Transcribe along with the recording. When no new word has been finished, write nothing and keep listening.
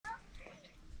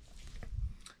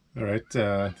All right,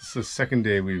 this is the second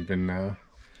day we've been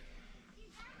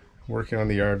working on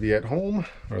the RV at home,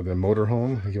 or the motor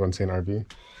home. I keep on saying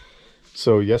RV.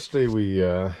 So yesterday we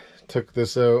took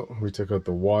this out. We took out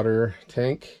the water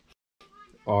tank.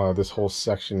 This whole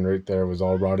section right there was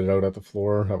all rotted out at the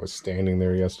floor. I was standing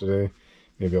there yesterday.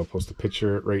 Maybe I'll post a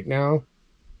picture right now.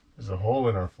 There's a hole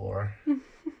in our floor.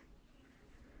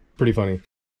 Pretty funny.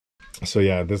 So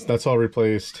yeah, that's all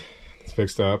replaced. It's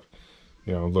fixed up.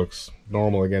 You know, looks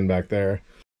normal again back there.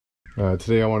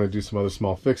 Today I want to do some other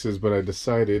small fixes, but I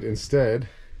decided instead,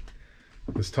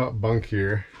 this top bunk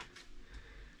here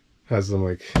has some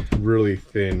like really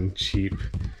thin, cheap,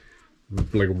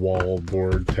 like wall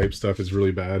board type stuff. It's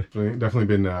really bad. Definitely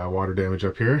been water damage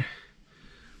up here.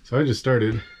 So I just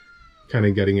started kind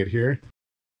of getting it here.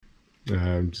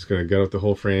 I'm just gonna gut out the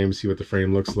whole frame, see what the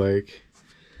frame looks like.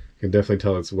 You can definitely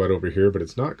tell it's wet over here, but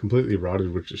it's not completely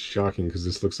rotted, which is shocking because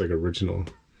this looks like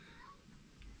original-ish.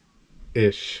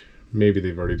 Maybe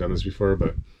they've already done this before,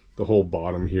 but the whole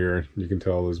bottom here, you can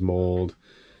tell is mold.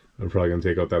 I'm probably gonna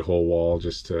take out that whole wall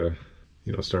just to,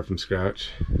 you know, start from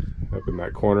scratch. Up in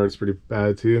that corner, it's pretty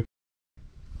bad too.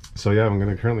 So yeah, I'm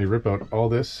gonna currently rip out all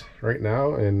this right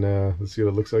now, and let's see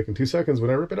what it looks like in 2 seconds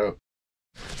when I rip it out.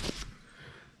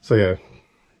 So yeah,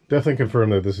 definitely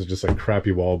confirm that this is just like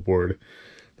crappy wall board.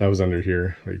 That was under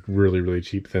here, like really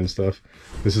cheap thin stuff.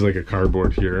 This is like a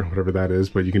cardboard here, whatever that is,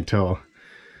 but you can tell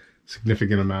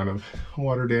significant amount of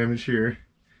water damage here.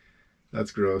 That's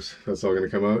gross. That's all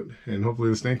gonna come out, and hopefully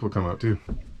the snake will come out too.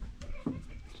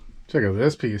 Check out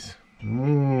this piece.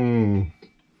 Mmm,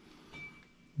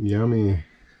 yummy.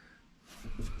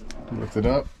 Lift it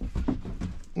up.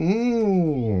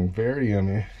 Mmm, very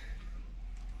yummy.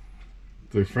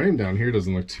 The frame down here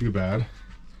doesn't look too bad.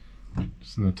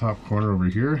 Just in the top corner over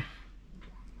here,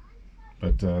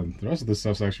 but the rest of this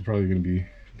stuff's actually probably going to be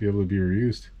able to be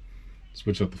reused.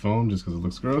 Switch out the foam just because it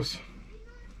looks gross.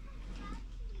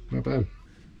 Not bad.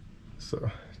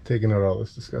 So taking out all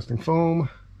this disgusting foam.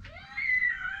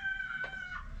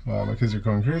 Wow, my kids are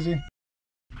going crazy.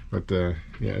 But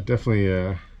yeah,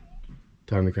 definitely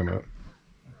time to come out.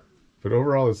 But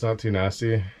overall, it's not too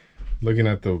nasty. Looking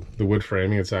at the wood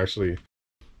framing, it's actually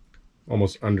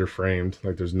almost under framed.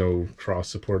 Like there's no cross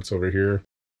supports over here.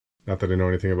 Not that I know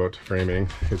anything about framing.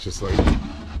 It's just like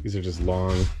these are just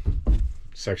long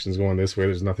sections going this way.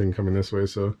 There's nothing coming this way,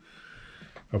 so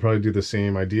I'll probably do the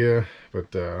same idea,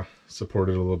 but support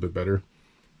it a little bit better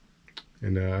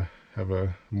and have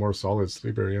a more solid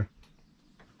sleep area.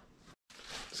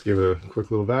 Just give it a quick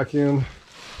little vacuum.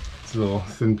 This little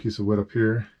thin piece of wood up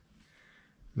here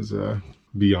is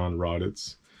beyond rot.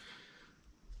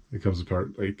 It comes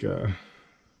apart like, I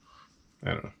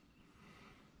don't know.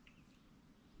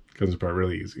 It comes apart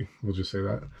really easy. We'll just say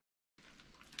that.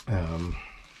 I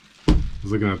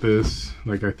was looking at this.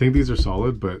 Like, I think these are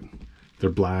solid, but they're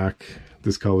black,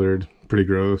 discolored, pretty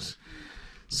gross.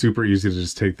 Super easy to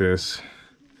just take this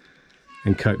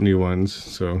and cut new ones.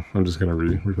 So I'm just gonna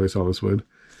replace all this wood.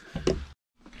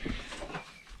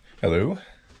 Hello.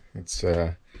 It's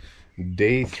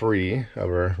day 3 of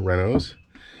our renos.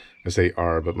 I say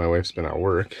 "are," but my wife's been at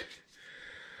work.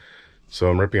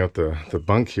 So I'm ripping out the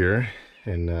bunk here,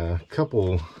 and a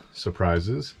couple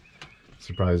surprises.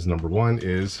 Surprise number 1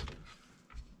 is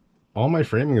all my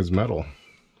framing is metal,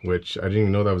 which I didn't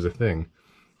even know that was a thing.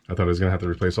 I thought I was gonna have to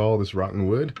replace all this rotten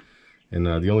wood, and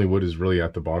the only wood is really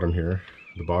at the bottom here,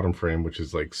 the bottom frame, which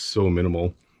is like so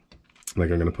minimal. Like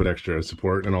I'm gonna put extra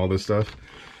support and all this stuff.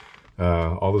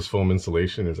 All this foam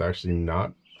insulation is actually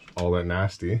not all that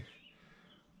nasty.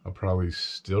 I'll probably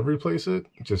still replace it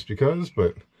just because,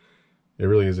 but it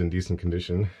really is in decent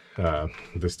condition.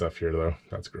 This stuff here though,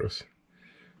 that's gross.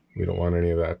 We don't want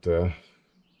any of that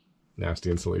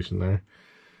nasty insulation there.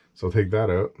 So I'll take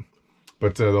that out.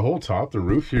 But the whole top, the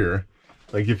roof here,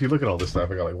 like if you look at all this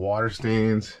stuff, I got like water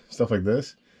stains, stuff like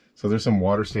this. So there's some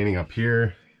water staining up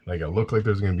here. Like it looked like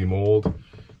there's gonna be mold.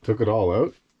 Took it all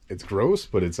out. It's gross,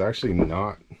 but it's actually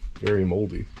not very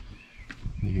moldy.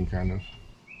 You can kind of...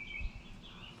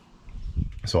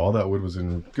 So all that wood was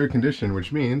in good condition,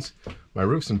 which means my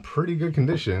roof's in pretty good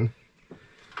condition.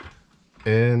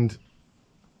 And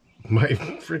my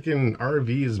freaking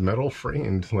RV is metal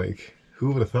framed. Like,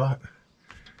 who would have thought?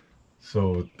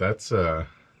 So that's that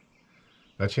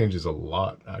changes a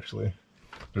lot, actually.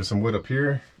 There's some wood up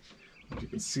here. You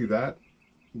can see that,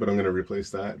 but I'm gonna replace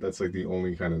that. That's like the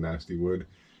only kind of nasty wood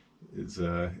is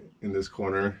in this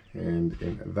corner and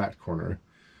in that corner.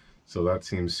 So that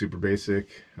seems super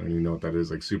basic. I don't even know what that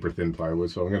is, like super thin plywood.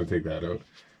 So I'm gonna take that out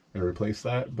and replace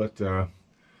that. But the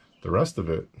rest of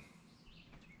it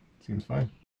seems fine.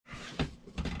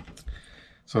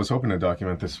 So I was hoping to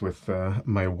document this with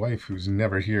my wife, who's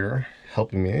never here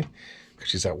helping me because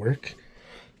she's at work.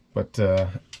 But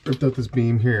ripped out this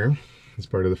beam here as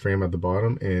part of the frame at the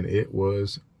bottom, and it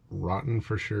was rotten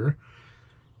for sure.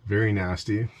 Very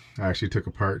nasty. I actually took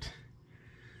apart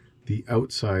the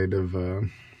outside of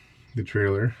the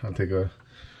trailer. I'll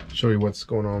show you what's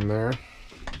going on there.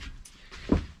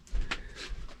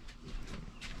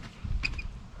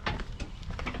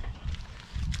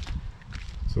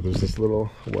 So there's this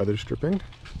little weather stripping,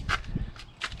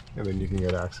 and then you can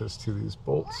get access to these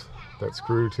bolts that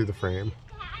screw to the frame.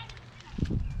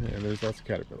 And there's lots of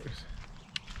caterpillars.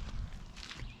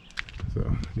 So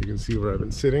you can see where I've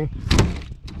been sitting.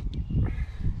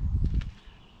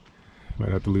 Might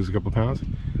have to lose a couple pounds.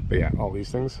 But yeah, all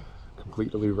these things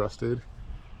completely rusted.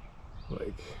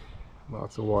 Like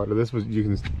lots of water. You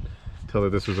can tell that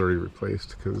this was already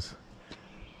replaced because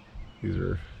these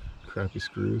are crappy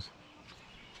screws.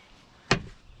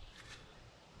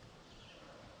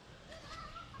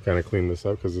 Kind of clean this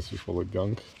up because this was full of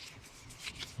gunk.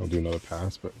 I'll do another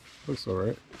pass, but looks all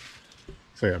right.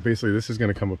 So yeah, basically this is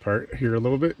going to come apart here a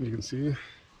little bit, you can see. And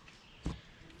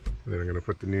then I'm going to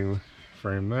put the new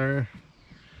frame there,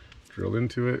 drill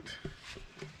into it.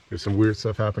 There's some weird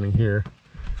stuff happening here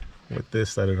with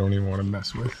this that I don't even want to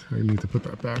mess with. I need to put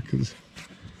that back because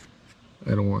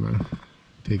I don't want to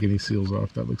take any seals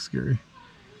off. That looks scary.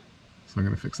 So I'm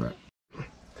going to fix that.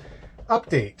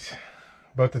 Update.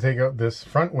 About to take out this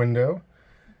front window,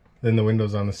 then the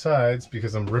windows on the sides,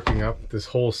 because I'm ripping up this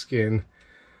whole skin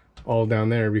all down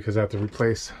there because I have to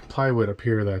replace plywood up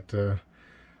here that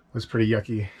was pretty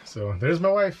yucky. So there's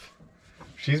my wife.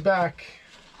 She's back.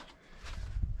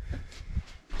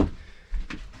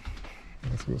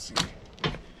 Let's go see.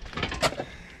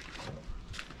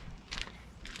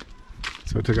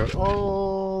 So I took out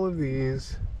all of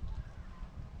these.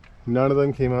 None of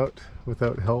them came out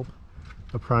without help.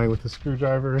 Prying with a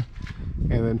screwdriver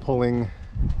and then pulling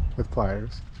with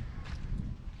pliers.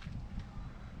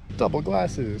 Double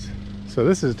glasses. So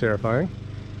this is terrifying.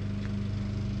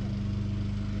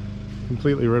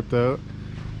 Completely ripped out.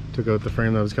 Took out the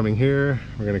frame that was coming here.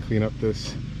 We're going to clean up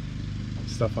this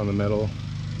stuff on the metal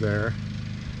there.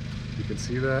 You can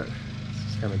see that.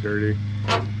 It's kind of dirty.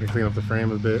 I'm going to clean up the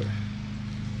frame a bit.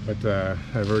 But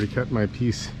I've already cut my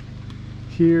piece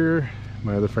here,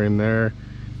 my other frame there.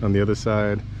 On the other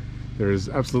side, there's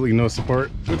absolutely no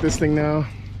support with this thing now.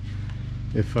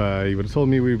 If you would have told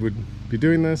me we would be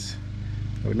doing this,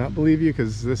 I would not believe you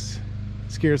because this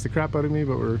scares the crap out of me,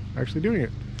 but we're actually doing it.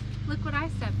 Look what I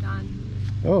stepped on.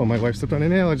 Oh, my wife stepped on a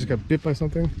nail. I just got bit by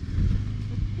something.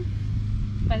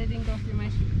 But it didn't go through my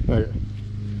shoe. Okay.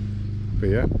 But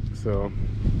yeah, so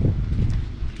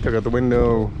took out the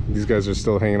window. These guys are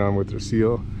still hanging on with their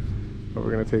seal, but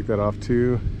we're gonna take that off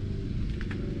too.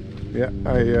 Yeah,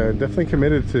 I definitely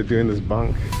committed to doing this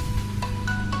bunk.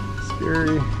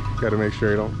 Scary. Got to make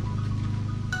sure I don't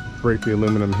break the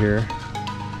aluminum here,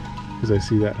 because I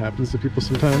see that happens to people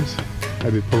sometimes. I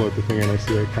did pull out the thing and I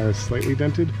see it kind of slightly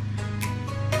dented.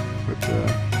 But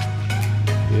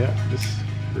yeah, just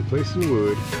replacing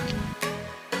wood.